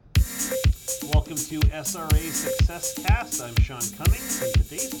welcome to SRA Success Cast. I'm Sean Cummings, and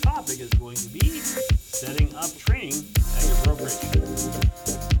today's topic is going to be setting up training at your brokerage.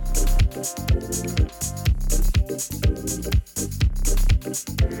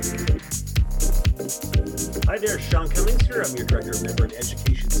 Hi there, Sean Cummings here. I'm your Director of Member and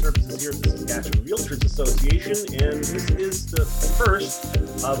Education Services here at the Saskatchewan Realtors Association, and this is the first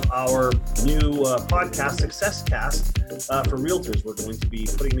of our new podcast, Success Cast, for Realtors. We're going to be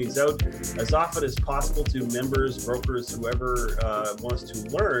putting these out as often as possible to members, brokers, whoever wants to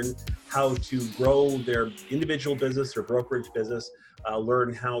learn how to grow their individual business or brokerage business,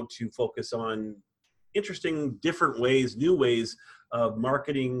 learn how to focus on interesting, different ways, new ways of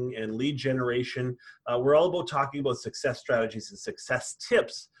marketing and lead generation. We're all about talking about success strategies and success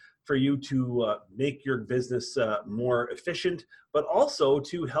tips for you to make your business more efficient, but also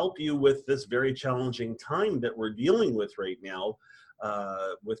to help you with this very challenging time that we're dealing with right now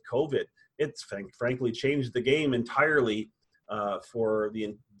with COVID. It's frankly changed the game entirely for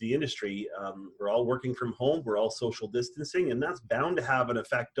the industry. We're all working from home, we're all social distancing, and that's bound to have an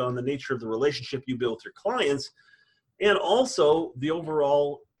effect on the nature of the relationship you build with your clients, and also the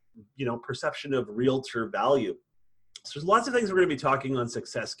overall, perception of realtor value. So there's lots of things we're going to be talking on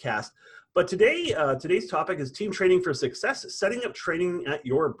Success Cast, but today, today's topic is team training for success, setting up training at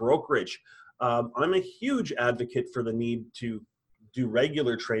your brokerage. I'm a huge advocate for the need to do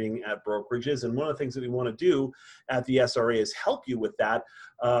regular training at brokerages, and one of the things that we want to do at the SRA is help you with that.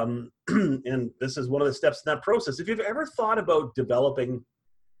 And this is one of the steps in that process. If you've ever thought about developing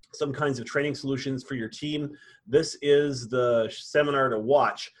some kinds of training solutions for your team, this is the seminar to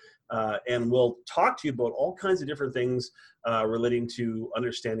watch. And we'll talk to you about all kinds of different things relating to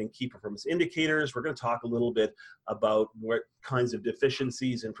understanding key performance indicators. We're going to talk a little bit about what kinds of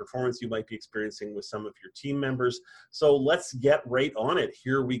deficiencies in performance you might be experiencing with some of your team members. So let's get right on it.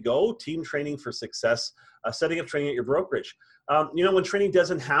 Here we go. Team training for success, setting up training at your brokerage. When training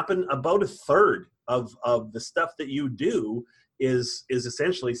doesn't happen, about a third of the stuff that you do is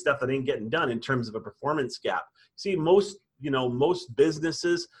essentially stuff that ain't getting done in terms of a performance gap. See, most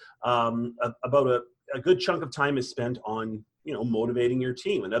businesses, about a good chunk of time is spent on, motivating your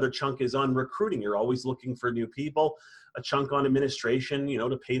team. Another chunk is on recruiting. You're always looking for new people. A chunk on administration,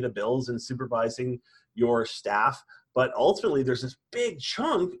 to pay the bills and supervising your staff. But ultimately, there's this big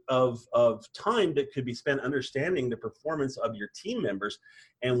chunk of time that could be spent understanding the performance of your team members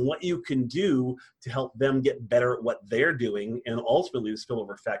and what you can do to help them get better at what they're doing. And ultimately, the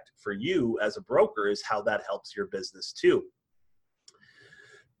spillover effect for you as a broker is how that helps your business too.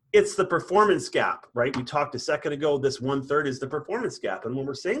 It's the performance gap, right? We talked a second ago, this 1/3 is the performance gap. And when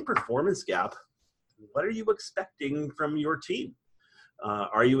we're saying performance gap, what are you expecting from your team?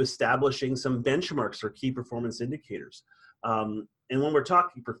 Are you establishing some benchmarks for key performance indicators? And when we're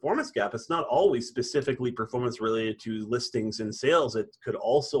talking performance gap, it's not always specifically performance related to listings and sales. It could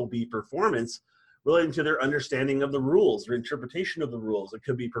also be performance relating to their understanding of the rules or interpretation of the rules. It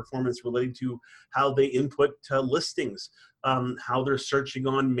could be performance relating to how they input listings, how they're searching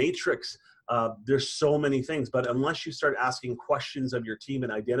on Matrix. There's so many things, but unless you start asking questions of your team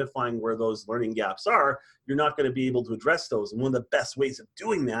and identifying where those learning gaps are, you're not going to be able to address those. And one of the best ways of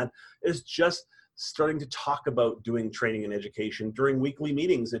doing that is just starting to talk about doing training and education during weekly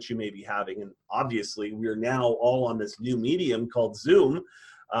meetings that you may be having. And obviously, we're now all on this new medium called Zoom.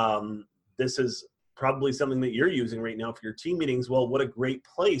 This is probably something that you're using right now for your team meetings. Well, what a great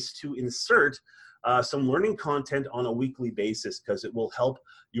place to insert some learning content on a weekly basis, because it will help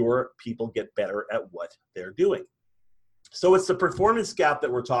your people get better at what they're doing. So it's the performance gap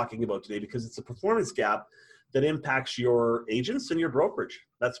that we're talking about today, because it's a performance gap that impacts your agents and your brokerage.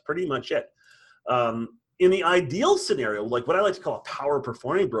 That's pretty much it. In the ideal scenario, like what I like to call a power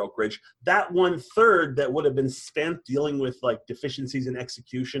performing brokerage, that 1/3 that would have been spent dealing with like deficiencies in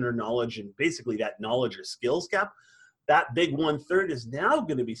execution or knowledge, and basically that knowledge or skills gap, that big 1/3 is now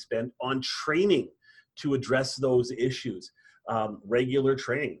going to be spent on training to address those issues, regular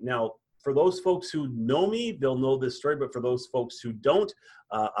training. Now, for those folks who know me, they'll know this story, but for those folks who don't,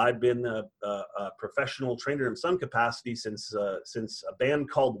 I've been a professional trainer in some capacity since a band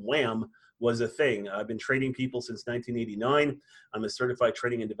called Wham! Was a thing. I've been training people since 1989. I'm a certified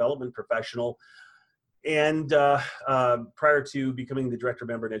training and development professional. And prior to becoming the Director of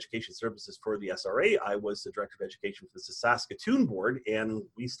Member and Education Services for the SRA, I was the Director of Education for the Saskatoon Board, and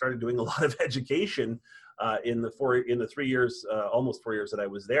we started doing a lot of education in the 3 years, almost 4 years that I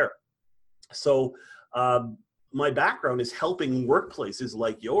was there. So my background is helping workplaces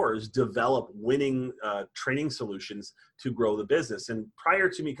like yours develop winning training solutions to grow the business. And prior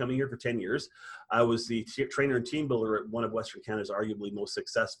to me coming here for 10 years, I was the trainer and team builder at one of Western Canada's arguably most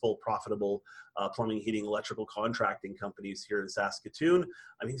successful, profitable plumbing, heating, electrical contracting companies here in Saskatoon.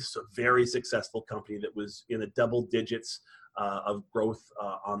 I mean, this is a very successful company that was in the double digits of growth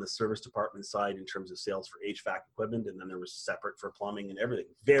on the service department side in terms of sales for HVAC equipment. And then there was separate for plumbing and everything.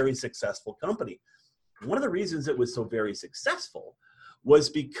 Very successful company. One of the reasons it was so very successful was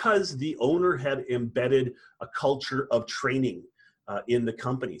because the owner had embedded a culture of training in the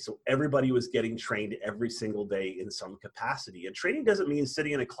company. So everybody was getting trained every single day in some capacity. And training doesn't mean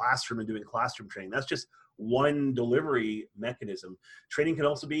sitting in a classroom and doing classroom training. That's just one delivery mechanism. Training can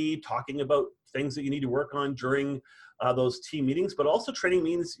also be talking about things that you need to work on during those team meetings, but also training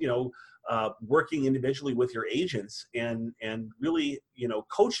means, working individually with your agents and really,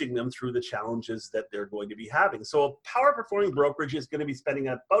 coaching them through the challenges that they're going to be having. So a power performing brokerage is going to be spending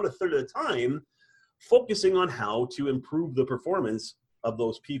about a third of the time focusing on how to improve the performance of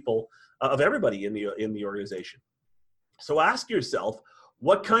those people, of everybody in the organization. So ask yourself,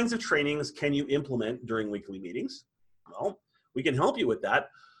 what kinds of trainings can you implement during weekly meetings? Well, we can help you with that.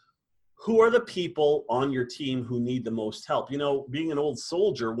 Who are the people on your team who need the most help? Being an old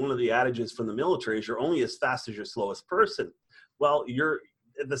soldier, one of the adages from the military is you're only as fast as your slowest person. Well,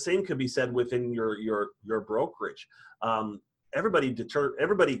 the same could be said within your brokerage. Everybody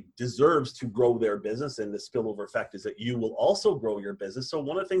deserves to grow their business, and the spillover effect is that you will also grow your business. So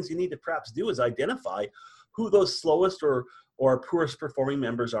one of the things you need to perhaps do is identify who those slowest or poorest performing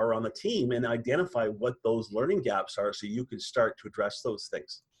members are on the team and identify what those learning gaps are so you can start to address those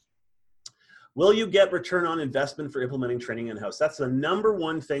things. Will you get return on investment for implementing training in-house? That's the number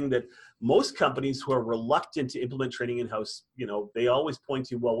one thing that most companies who are reluctant to implement training in-house, they always point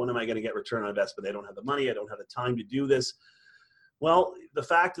to, well, when am I going to get return on investment? They don't have the money. I don't have the time to do this. Well, the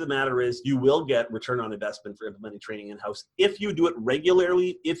fact of the matter is you will get return on investment for implementing training in-house if you do it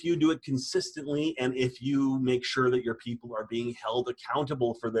regularly, if you do it consistently, and if you make sure that your people are being held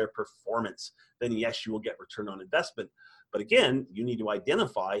accountable for their performance. Then yes, you will get return on investment. But again, you need to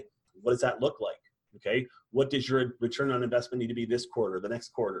identify, what does that look like? Okay. What does your return on investment need to be this quarter, the next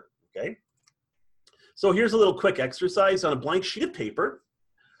quarter? Okay. So here's a little quick exercise on a blank sheet of paper.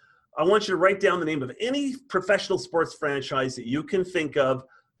 I want you to write down the name of any professional sports franchise that you can think of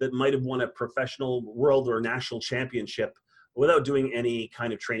that might have won a professional world or national championship without doing any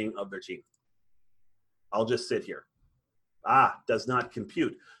kind of training of their team. I'll just sit here. Does not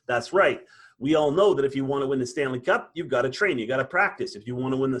compute. That's right. We all know that if you want to win the Stanley Cup, you've got to train, you got to practice. If you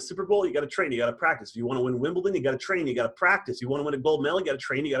want to win the Super Bowl, you got to train, you got to practice. If you want to win Wimbledon, you got to train, you got to practice. If you want to win a gold medal, you got to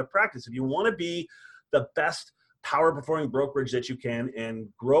train, you got to practice. If you want to be the best power performing brokerage that you can and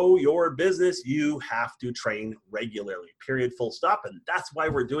grow your business, you have to train regularly, period, full stop. And that's why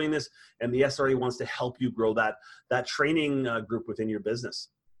we're doing this. And the SRA wants to help you grow that training group within your business.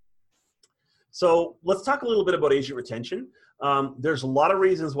 So let's talk a little bit about agent retention. There's a lot of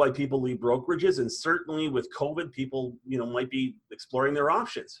reasons why people leave brokerages, and certainly with COVID, people might be exploring their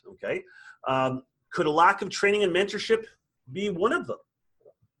options. Okay, could a lack of training and mentorship be one of them?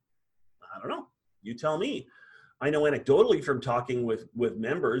 I don't know. You tell me. I know anecdotally from talking with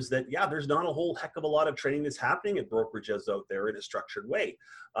members that, there's not a whole heck of a lot of training that's happening at brokerages out there in a structured way.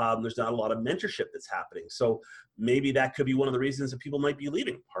 There's not a lot of mentorship that's happening. So maybe that could be one of the reasons that people might be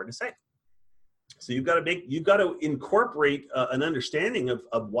leaving. Hard to say. So you've got to incorporate an understanding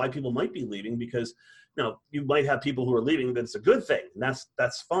of why people might be leaving, because you might have people who are leaving, that's a good thing, and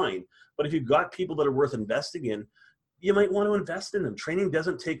that's fine. But if you've got people that are worth investing in, you might want to invest in them. Training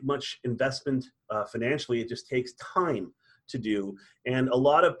doesn't take much investment financially. It just takes time to do. And a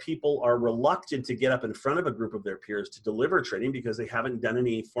lot of people are reluctant to get up in front of a group of their peers to deliver training because they haven't done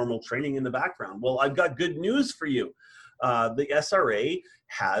any formal training in the background. Well, I've got good news for you. The SRA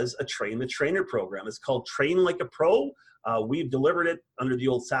has a Train the Trainer program. It's called Train Like a Pro. We've delivered it under the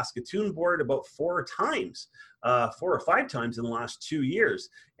old Saskatoon board about 4 or 5 times in the last 2 years.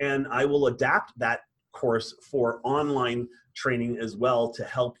 And I will adapt that course for online training as well to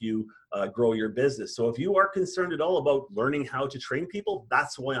help you grow your business. So if you are concerned at all about learning how to train people,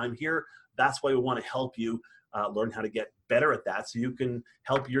 that's why I'm here. That's why we want to help you learn how to get better at that so you can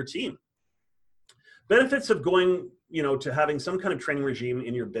help your team. Benefits of going, to having some kind of training regime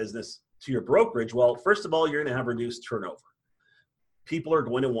in your business to your brokerage. Well, first of all, you're going to have reduced turnover. People are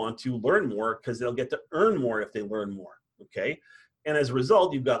going to want to learn more because they'll get to earn more if they learn more. Okay. And as a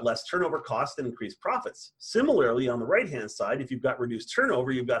result, you've got less turnover costs and increased profits. Similarly, on the right-hand side, if you've got reduced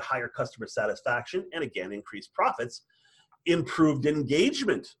turnover, you've got higher customer satisfaction and, again, increased profits, improved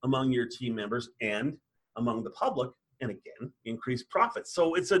engagement among your team members, and among the public, and again, increase profits.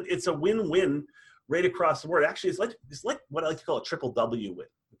 So it's a win-win right across the board. Actually, it's like what I like to call a triple W win.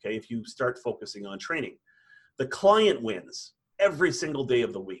 Okay, if you start focusing on training, the client wins every single day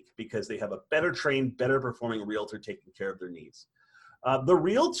of the week because they have a better trained, better performing realtor taking care of their needs. The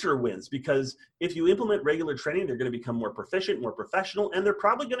realtor wins because if you implement regular training, they're going to become more proficient, more professional, and they're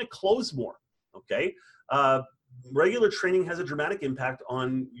probably going to close more. Okay, regular training has a dramatic impact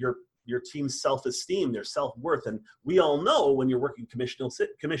on your team's self-esteem, their self-worth. And we all know when you're working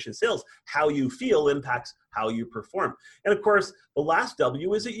commission sales, how you feel impacts how you perform. And of course, the last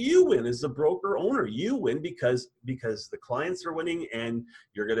W is that you win as the broker owner. You win because the clients are winning and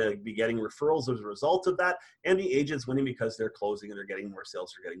you're going to be getting referrals as a result of that. And the agent's winning because they're closing and they're getting more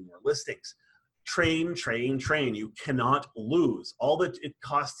sales, they're getting more listings. Train, train, train. You cannot lose. All that it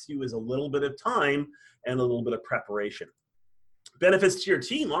costs you is a little bit of time and a little bit of preparation. Benefits to your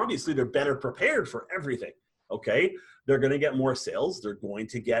team, obviously, they're better prepared for everything, okay? They're going to get more sales. They're going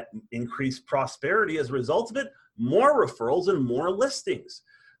to get increased prosperity as a result of it, more referrals and more listings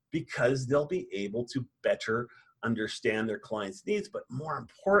because they'll be able to better understand their clients' needs. But more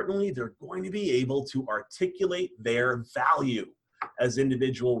importantly, they're going to be able to articulate their value as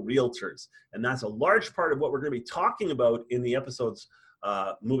individual realtors. And that's a large part of what we're going to be talking about in the episodes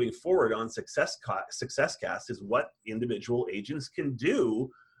moving forward on SuccessCast is what individual agents can do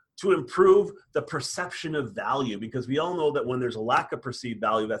to improve the perception of value, because we all know that when there's a lack of perceived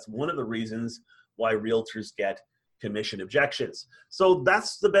value, that's one of the reasons why realtors get commission objections. So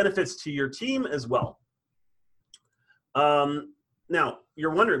that's the benefits to your team as well. Now,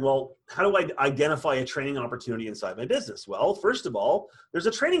 you're wondering, well, how do I identify a training opportunity inside my business? Well, first of all, there's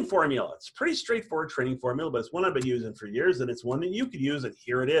a training formula. It's a pretty straightforward training formula, but it's one I've been using for years, and it's one that you could use, and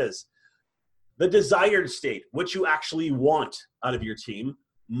here it is. The desired state, what you actually want out of your team,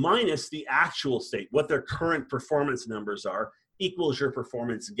 minus the actual state, what their current performance numbers are, equals your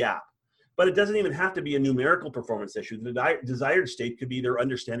performance gap. But it doesn't even have to be a numerical performance issue. The desired state could be their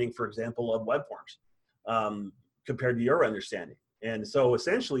understanding, for example, of web forms compared to your understanding. And so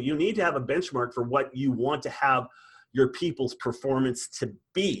essentially you need to have a benchmark for what you want to have your people's performance to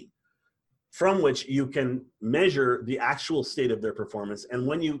be, from which you can measure the actual state of their performance. And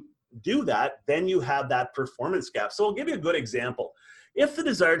when you do that, then you have that performance gap. So I'll give you a good example. If the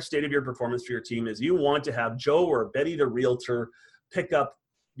desired state of your performance for your team is you want to have Joe or Betty the realtor pick up,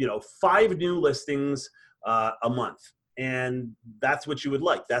 5 new listings a month, and that's what you would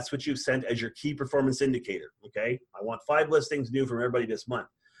like. That's what you've sent as your key performance indicator, okay? I want 5 listings new from everybody this month.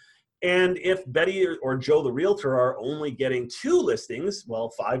 And if Betty or Joe the realtor are only getting 2 listings,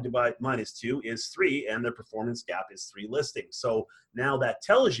 well, 5 divided minus 2 is 3, and the performance gap is 3 listings. So now that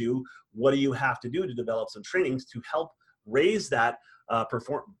tells you what do you have to do to develop some trainings to help raise that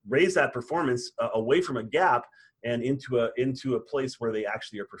performance away from a gap and into a place where they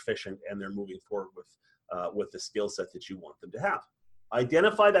actually are proficient and they're moving forward with the skill set that you want them to have.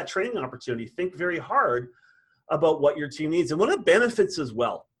 Identify that training opportunity. Think very hard about what your team needs. And one of the benefits as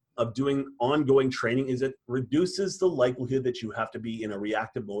well of doing ongoing training is it reduces the likelihood that you have to be in a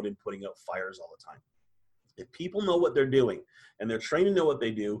reactive mode and putting out fires all the time. If people know what they're doing and they're trained to know what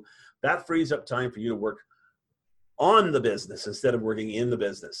they do, that frees up time for you to work on the business instead of working in the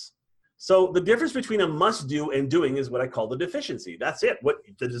business. So the difference between a must do and doing is what I call the deficiency. That's it. What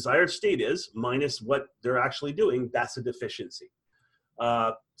the desired state is minus what they're actually doing, that's a deficiency.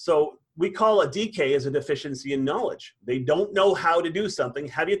 So we call a DK as a deficiency in knowledge. They don't know how to do something.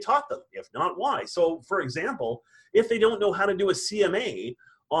 Have you taught them? If not, why? So for example, if they don't know how to do a CMA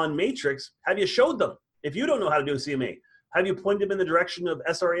on Matrix, have you showed them? If you don't know how to do a CMA, have you pointed them in the direction of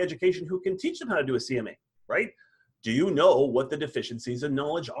SRA education who can teach them how to do a CMA, right? Do you know what the deficiencies in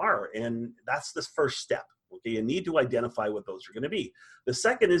knowledge are? And that's the first step. Okay, you need to identify what those are going to be. The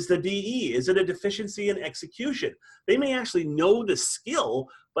second is the DE. Is it a deficiency in execution? They may actually know the skill,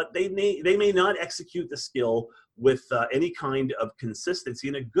 but they may not execute the skill with any kind of consistency.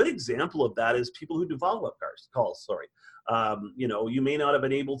 And a good example of that is people who do follow-up calls. You may not have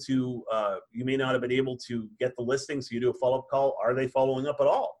been able to get the listing, so you do a follow-up call. Are they following up at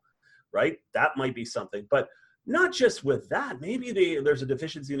all? Right? That might be something. But not just with that, maybe there's a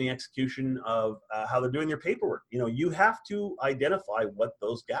deficiency in the execution of how they're doing their paperwork. You have to identify what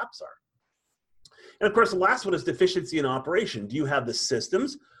those gaps are. And of course, the last one is deficiency in operation. Do you have the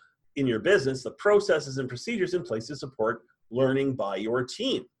systems in your business, the processes and procedures in place to support learning by your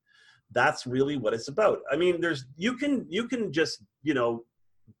team? That's really what it's about. I mean, you can just,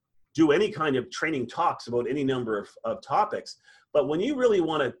 do any kind of training talks about any number of topics. But when you really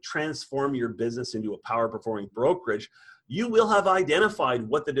want to transform your business into a power performing brokerage, you will have identified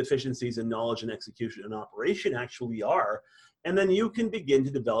what the deficiencies in knowledge and execution and operation actually are. And then you can begin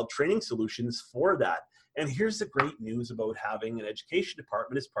to develop training solutions for that. And here's the great news about having an education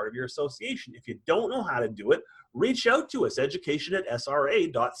department as part of your association. If you don't know how to do it, reach out to us,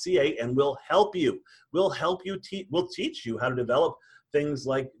 education@sra.ca, and we'll help you. We'll help you, we'll teach you how to develop things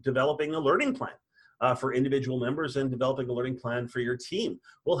like developing a learning plan for individual members and developing a learning plan for your team.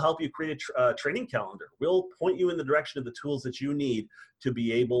 We'll help you create a training calendar. We'll point you in the direction of the tools that you need to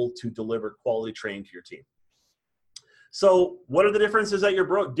be able to deliver quality training to your team. So what are the differences at your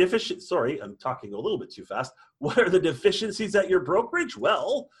sorry, I'm talking a little bit too fast. What are the deficiencies at your brokerage?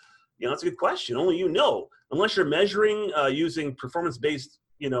 Well, that's a good question. Only you know. Unless you're measuring using performance-based,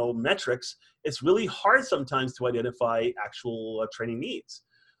 metrics, it's really hard sometimes to identify actual training needs.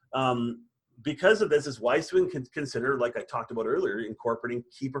 Because of this, it's wise to consider, like I talked about earlier, incorporating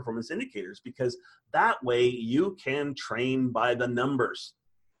key performance indicators, because that way you can train by the numbers.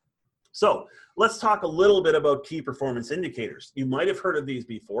 So let's talk a little bit about key performance indicators. You might have heard of these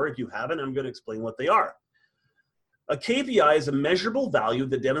before. If you haven't, I'm going to explain what they are. A KPI is a measurable value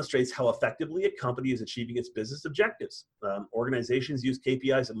that demonstrates how effectively a company is achieving its business objectives. Organizations use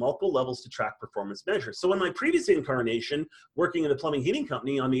KPIs at multiple levels to track performance measures. So in my previous incarnation, working in a plumbing heating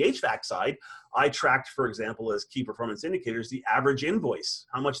company on the HVAC side, I tracked, for example, as key performance indicators, the average invoice,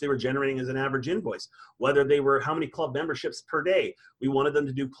 how much they were generating as an average invoice, whether they were, how many club memberships per day. We wanted them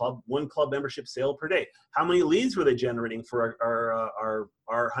to do one club membership sale per day. How many leads were they generating for our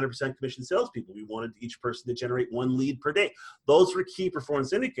 100% commission salespeople? We wanted each person to generate one lead per day. Those were key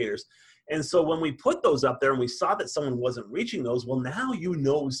performance indicators. And so when we put those up there and we saw that someone wasn't reaching those, well, now you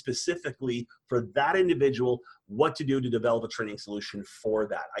know specifically for that individual what to do to develop a training solution for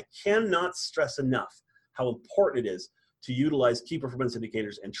that. I cannot stress enough how important it is to utilize key performance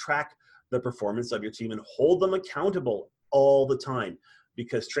indicators and track the performance of your team and hold them accountable all the time,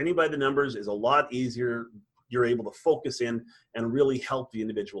 because training by the numbers is a lot easier. You're able to focus in and really help the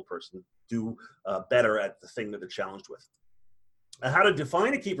individual person do better at the thing that they're challenged with. How to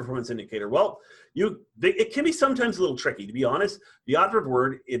define a key performance indicator? Well, it can be sometimes a little tricky. To be honest, the operative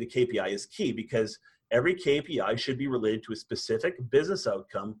word in a KPI is key, because every KPI should be related to a specific business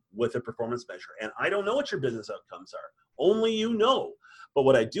outcome with a performance measure. And I don't know what your business outcomes are. Only you know. But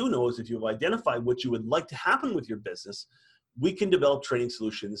what I do know is if you've identified what you would like to happen with your business, we can develop training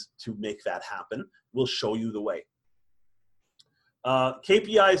solutions to make that happen. We'll show you the way.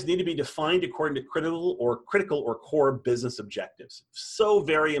 KPIs need to be defined according to critical or core business objectives. So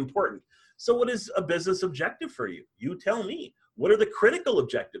very important. So what is a business objective for you? You tell me. What are the critical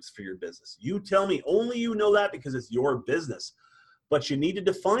objectives for your business? You tell me. Only you know that, because it's your business. But you need to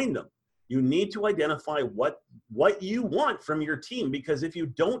define them. You need to identify what you want from your team, because if you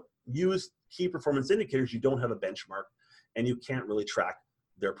don't use key performance indicators, you don't have a benchmark and you can't really track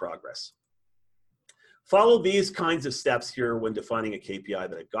their progress. Follow these kinds of steps here when defining a KPI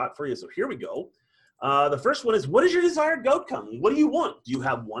that I've got for you. So here we go. The first one is, what is your desired outcome? What do you want? Do you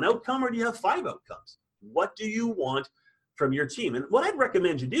have one outcome or do you have 5 outcomes? What do you want from your team? And what I'd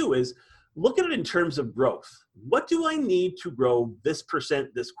recommend you do is look at it in terms of growth. What do I need to grow this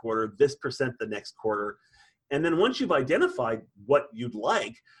 % this quarter, this % the next quarter? And then once you've identified what you'd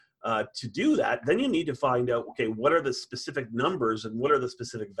like to do that, then you need to find out, okay, what are the specific numbers and what are the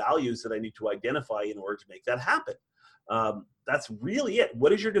specific values that I need to identify in order to make that happen? That's really it.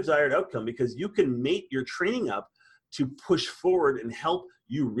 What is your desired outcome? Because you can mate your training up to push forward and help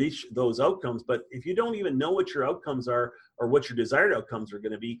you reach those outcomes. But if you don't even know what your outcomes are or what your desired outcomes are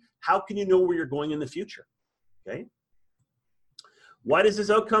going to be, how can you know where you're going in the future? Okay. Why does this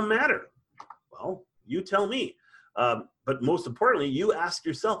outcome matter? Well, you tell me. But most importantly, you ask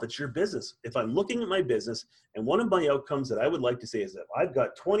yourself, it's your business. If I'm looking at my business and one of my outcomes that I would like to say is that I've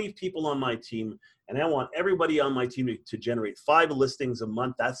got 20 people on my team and I want everybody on my team to generate 5 listings a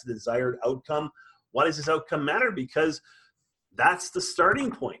month, that's the desired outcome. Why does this outcome matter? Because that's the starting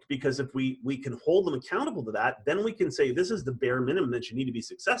point. Because if we can hold them accountable to that, then we can say, this is the bare minimum that you need to be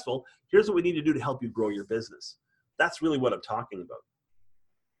successful. Here's what we need to do to help you grow your business. That's really what I'm talking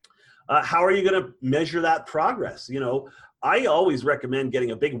about. How are you going to measure that progress? I always recommend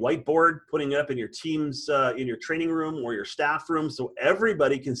getting a big whiteboard, putting it up in your team's, in your training room or your staff room, so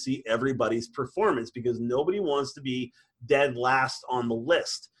everybody can see everybody's performance, because nobody wants to be dead last on the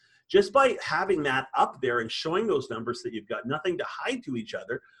list. Just by having that up there and showing those numbers that you've got nothing to hide to each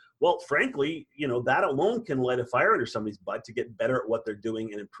other, well, frankly, that alone can light a fire under somebody's butt to get better at what they're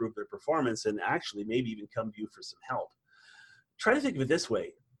doing and improve their performance, and actually maybe even come to you for some help. Try to think of it this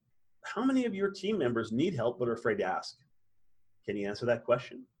way. How many of your team members need help but are afraid to ask? Can you answer that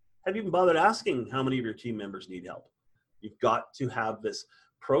question? Have you even bothered asking how many of your team members need help? You've got to have this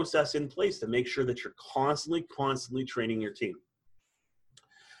process in place to make sure that you're constantly training your team.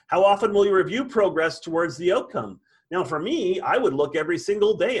 How often will you review progress towards the outcome? Now, for me, I would look every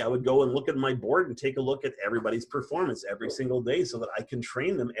single day. I would go and look at my board and take a look at everybody's performance every single day so that I can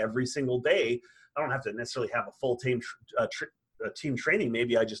train them every single day. I don't have to necessarily have a full team training.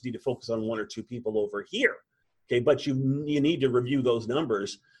 Maybe I just need to focus on one or two people over here. Okay, but you need to review those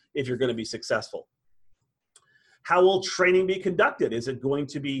numbers if you're going to be successful. How will training be conducted? Is it going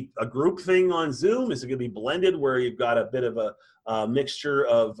to be a group thing on Zoom? Is it going to be blended where you've got a bit of a mixture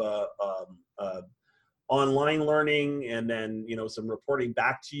of online learning and then, you know, some reporting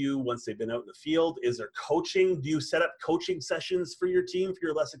back to you once they've been out in the field? Is there coaching? Do you set up coaching sessions for your team, for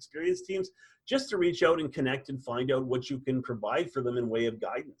your less experienced teams, just to reach out and connect and find out what you can provide for them in way of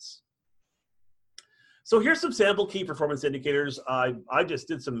guidance? So here's some sample key performance indicators. I just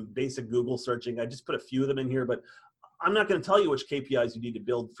did some basic Google searching. I just put a few of them in here, but I'm not going to tell you which KPIs you need to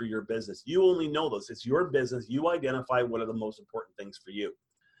build for your business. You only know those. It's your business. You identify what are the most important things for you.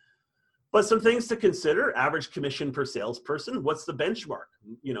 But some things to consider: average commission per salesperson. What's the benchmark?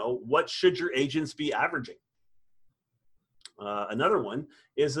 You know, what should your agents be averaging? Another one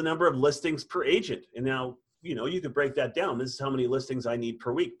is the number of listings per agent. And now, you know, you could break that down. This is how many listings I need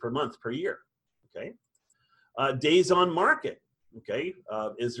per week, per month, per year. Okay. Days on market. Okay.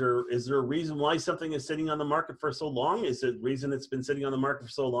 Is there a reason why something is sitting on the market for so long? Is the reason it's been sitting on the market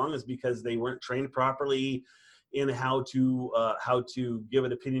for so long is because they weren't trained properly in how to give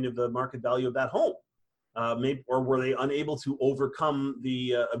an opinion of the market value of that home? Maybe, or were they unable to overcome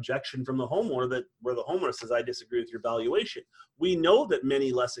the objection from the homeowner where the homeowner says, I disagree with your valuation? We know that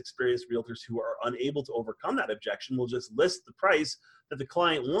many less experienced realtors who are unable to overcome that objection will just list the price that the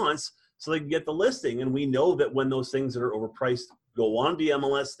client wants so they can get the listing. And we know that when those things that are overpriced go on the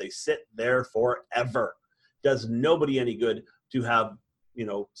MLS, they sit there forever. Does nobody any good to have, you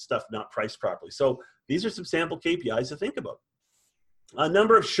know, stuff not priced properly. So these are some sample KPIs to think about. A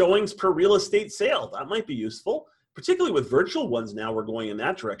number of showings per real estate sale. That might be useful, particularly with virtual ones. Now we're going in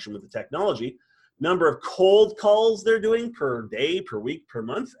that direction with the technology. Number of cold calls they're doing per day, per week, per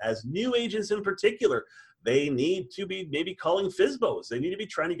month. As new agents in particular, they need to be maybe calling FSBOs. They need to be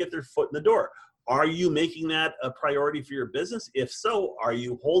trying to get their foot in the door. Are you making that a priority for your business? If so, are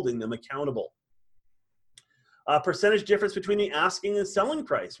you holding them accountable? Percentage difference between the asking and selling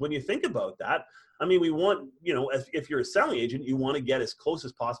price. When you think about that, I mean, we want, you know, if you're a selling agent, you want to get as close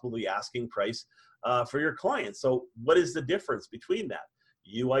as possible to the asking price for your clients. So what is the difference between that?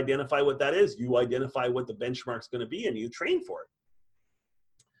 You identify what that is. You identify what the benchmark's going to be, and you train for it.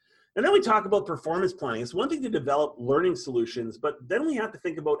 And then we talk about performance planning. It's one thing to develop learning solutions, but then we have to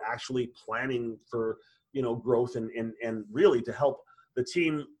think about actually planning for, you know, growth and really to help the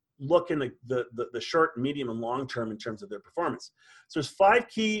team look in the short, medium, and long term in terms of their performance. So there's 5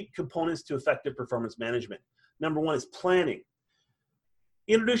 key components to effective performance management. Number 1 is planning.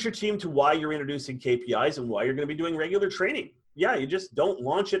 Introduce your team to why you're introducing KPIs and why you're going to be doing regular training. Yeah, you just don't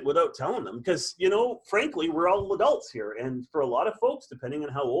launch it without telling them, because, you know, frankly, we're all adults here. And for a lot of folks, depending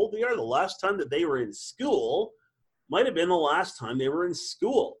on how old they are, the last time that they were in school might have been the last time they were in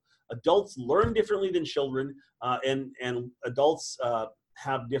school. Adults learn differently than children, and adults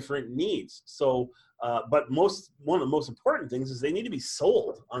have different needs. So, but one of the most important things is they need to be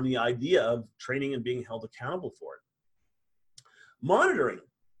sold on the idea of training and being held accountable for it. Monitoring.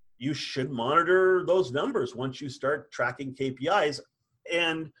 You should monitor those numbers once you start tracking KPIs,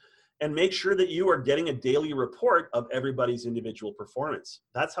 and make sure that you are getting a daily report of everybody's individual performance.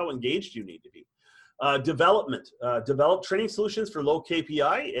 That's how engaged you need to be. Development. Develop training solutions for low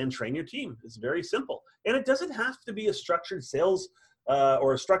KPI and train your team. It's very simple. And it doesn't have to be a structured sales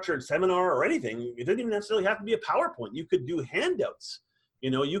or a structured seminar or anything. It doesn't even necessarily have to be a PowerPoint. You could do handouts. You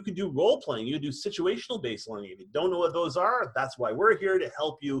know, you could do role playing. You could do situational based learning. If you don't know what those are, that's why we're here to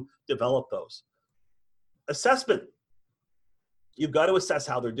help you develop those. Assessment. You've got to assess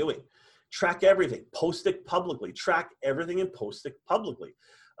how they're doing. Track everything. Post it publicly. Track everything and post it publicly.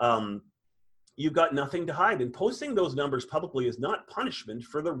 You've got nothing to hide. And posting those numbers publicly is not punishment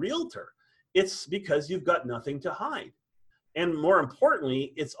for the realtor. It's because you've got nothing to hide. And more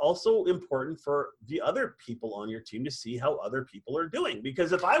importantly, it's also important for the other people on your team to see how other people are doing.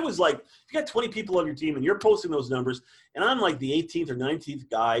 Because if I was like, if you got 20 people on your team and you're posting those numbers, and I'm like the 18th or 19th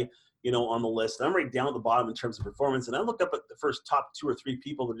guy, you know, on the list, and I'm right down at the bottom in terms of performance, and I look up at the first top 2 or 3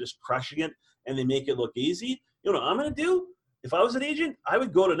 people that are just crushing it, and they make it look easy, you know what I'm going to do? If I was an agent, I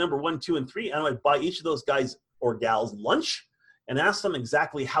would go to number 1, 2, and 3, and I would buy each of those guys or gals lunch and ask them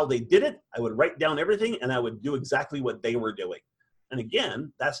exactly how they did it. I would write down everything, and I would do exactly what they were doing. And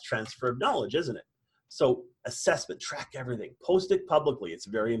again, that's transfer of knowledge, isn't it? So assessment, track everything, post it publicly. It's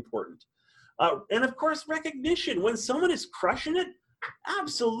very important. And of course, recognition. When someone is crushing it,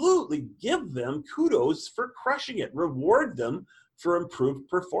 absolutely give them kudos for crushing it. Reward them for improved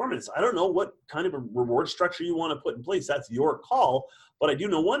performance. I don't know what kind of a reward structure you want to put in place. That's your call. But I do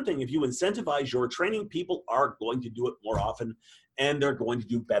know one thing. If you incentivize your training, people are going to do it more often, and they're going to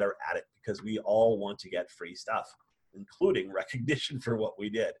do better at it, because we all want to get free stuff, including recognition for what we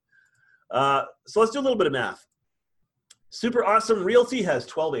did. So let's do a little bit of math. Super Awesome Realty has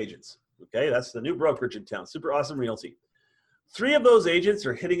 12 agents. Okay, that's the new brokerage in town, Super Awesome Realty. 3 of those agents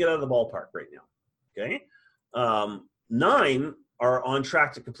are hitting it out of the ballpark right now. Okay, 9 are on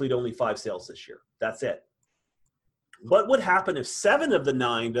track to complete only 5 sales this year. That's it. What would happen if 7 of the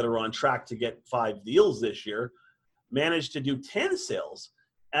 9 that are on track to get 5 deals this year managed to do 10 sales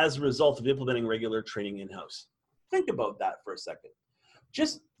as a result of implementing regular training in-house? Think about that for a second.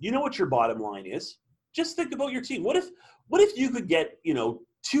 Just, you know what your bottom line is. Just think about your team. What if you could get,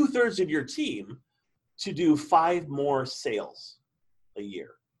 2/3 of your team to do 5 more sales a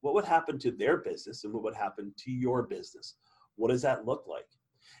year? What would happen to their business, and what would happen to your business? What does that look like?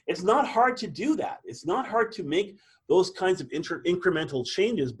 It's not hard to do that. It's not hard to make those kinds of incremental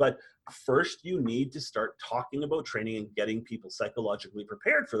changes, but first you need to start talking about training and getting people psychologically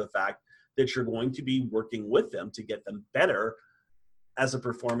prepared for the fact that you're going to be working with them to get them better as a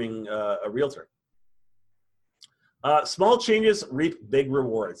performing a realtor. Small changes reap big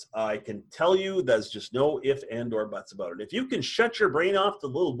rewards. I can tell you there's just no if and or buts about it. If you can shut your brain off the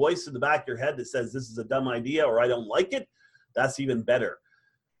little voice in the back of your head that says this is a dumb idea or I don't like it, that's even better.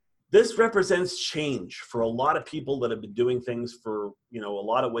 This represents change for a lot of people that have been doing things for, a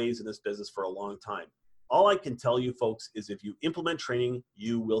lot of ways in this business for a long time. All I can tell you, folks, is if you implement training,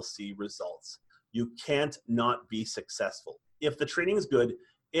 you will see results. You can't not be successful. If the training is good,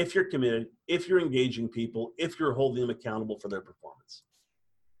 if you're committed, if you're engaging people, if you're holding them accountable for their performance.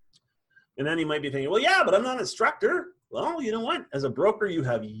 And then you might be thinking, well, yeah, but I'm not an instructor. Well, you know what? As a broker, you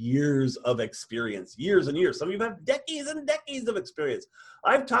have years of experience, years and years. Some of you have decades and decades of experience.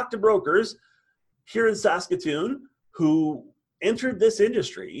 I've talked to brokers here in Saskatoon who entered this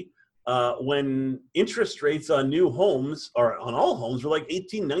industry when interest rates on new homes, or on all homes, were like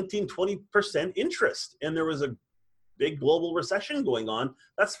 18, 19, 20% interest. And there was a big global recession going on.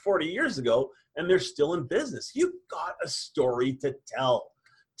 That's 40 years ago, and they're still in business. You've got a story to tell.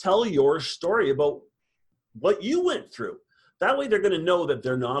 Tell your story about what you went through. That way they're going to know that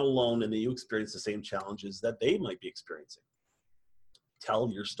they're not alone and that you experience the same challenges that they might be experiencing. Tell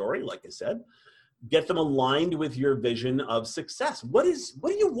your story, like I said. Get them aligned with your vision of success. What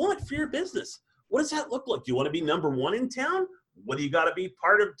do you want for your business? What does that look like? Do you want to be number 1 in town? What do you got to be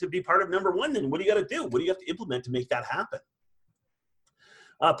part of number 1? Then what do you got to do? What do you have to implement to make that happen?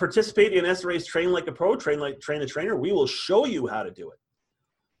 Participate in SRA's Train Like a Pro, Train the Trainer. We will show you how to do it.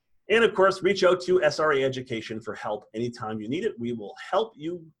 And of course, reach out to SRA Education for help anytime you need it. We will help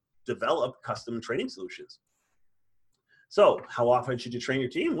you develop custom training solutions. So how often should you train your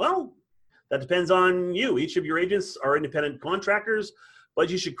team? Well, that depends on you. Each of your agents are independent contractors, but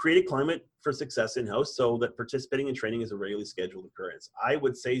you should create a climate for success in-house so that participating in training is a regularly scheduled occurrence. I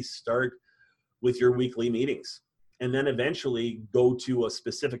would say start with your weekly meetings and then eventually go to a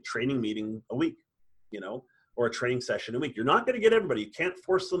specific training meeting a week, or a training session a week. You're not going to get everybody. You can't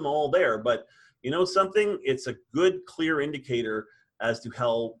force them all there, but something, it's a good, clear indicator as to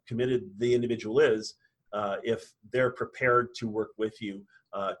how committed the individual is if they're prepared to work with you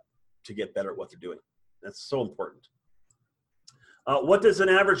to get better at what they're doing. That's so important. What does an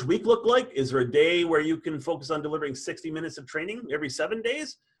average week look like? Is there a day where you can focus on delivering 60 minutes of training every 7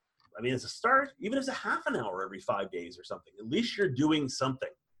 days? I mean, it's a start. Even if it's a half an hour every 5 days or something, at least you're doing something.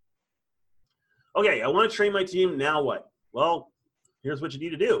 Okay, I want to train my team. Now what? Well, here's what you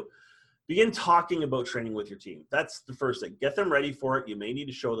need to do. Begin talking about training with your team. That's the first thing. Get them ready for it. You may need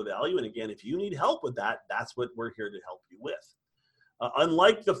to show the value. And again, if you need help with that, that's what we're here to help you with.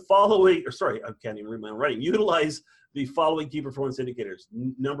 Unlike the following, I can't even read my own writing. Utilize the following key performance indicators: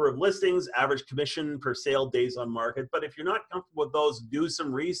 number of listings, average commission per sale, days on market. But if you're not comfortable with those, do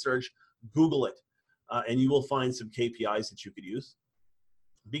some research, Google it, and you will find some KPIs that you could use.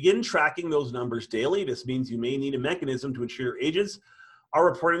 Begin tracking those numbers daily. This means you may need a mechanism to ensure your agents are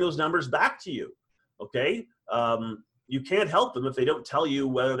reporting those numbers back to you, okay? You can't help them if they don't tell you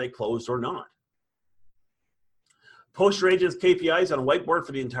whether they closed or not. Post your agents' KPIs on a whiteboard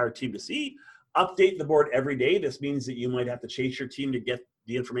for the entire team to see. Update the board every day. This means that you might have to chase your team to get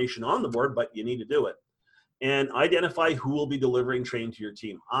the information on the board, but you need to do it. And identify who will be delivering training to your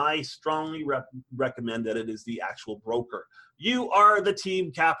team. I strongly recommend that it is the actual broker. You are the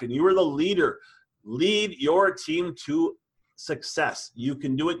team captain. You are the leader. Lead your team to success. You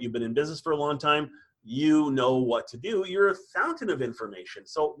can do it. You've been in business for a long time. You know what to do. You're a fountain of information.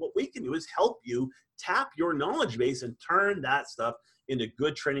 So what we can do is help you tap your knowledge base and turn that stuff into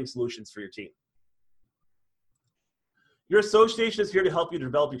good training solutions for your team. Your association is here to help you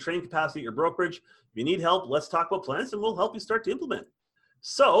develop your training capacity at your brokerage. If you need help, let's talk about plans and we'll help you start to implement.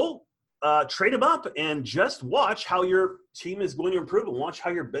 So trade them up and just watch how your team is going to improve and watch how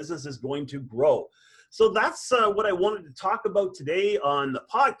your business is going to grow. So that's what I wanted to talk about today on the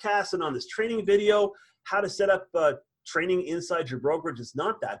podcast and on this training video. How to set up training inside your brokerage is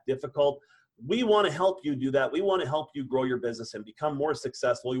not that difficult. We want to help you do that. We want to help you grow your business and become more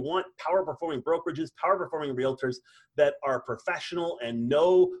successful. We want power-performing brokerages, power-performing realtors that are professional and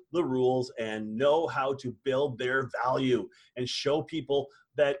know the rules and know how to build their value and show people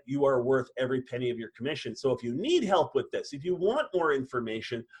that you are worth every penny of your commission. So if you need help with this, if you want more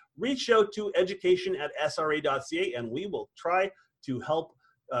information, reach out to education@sra.ca and we will try to help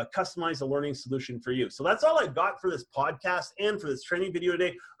customize a learning solution for you. So that's all I've got for this podcast and for this training video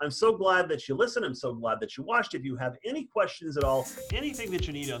today. I'm so glad that you listened. I'm so glad that you watched. If you have any questions at all, anything that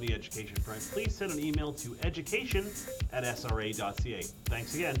you need on the education front, please send an email to education@sra.ca.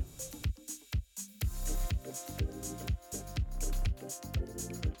 Thanks again.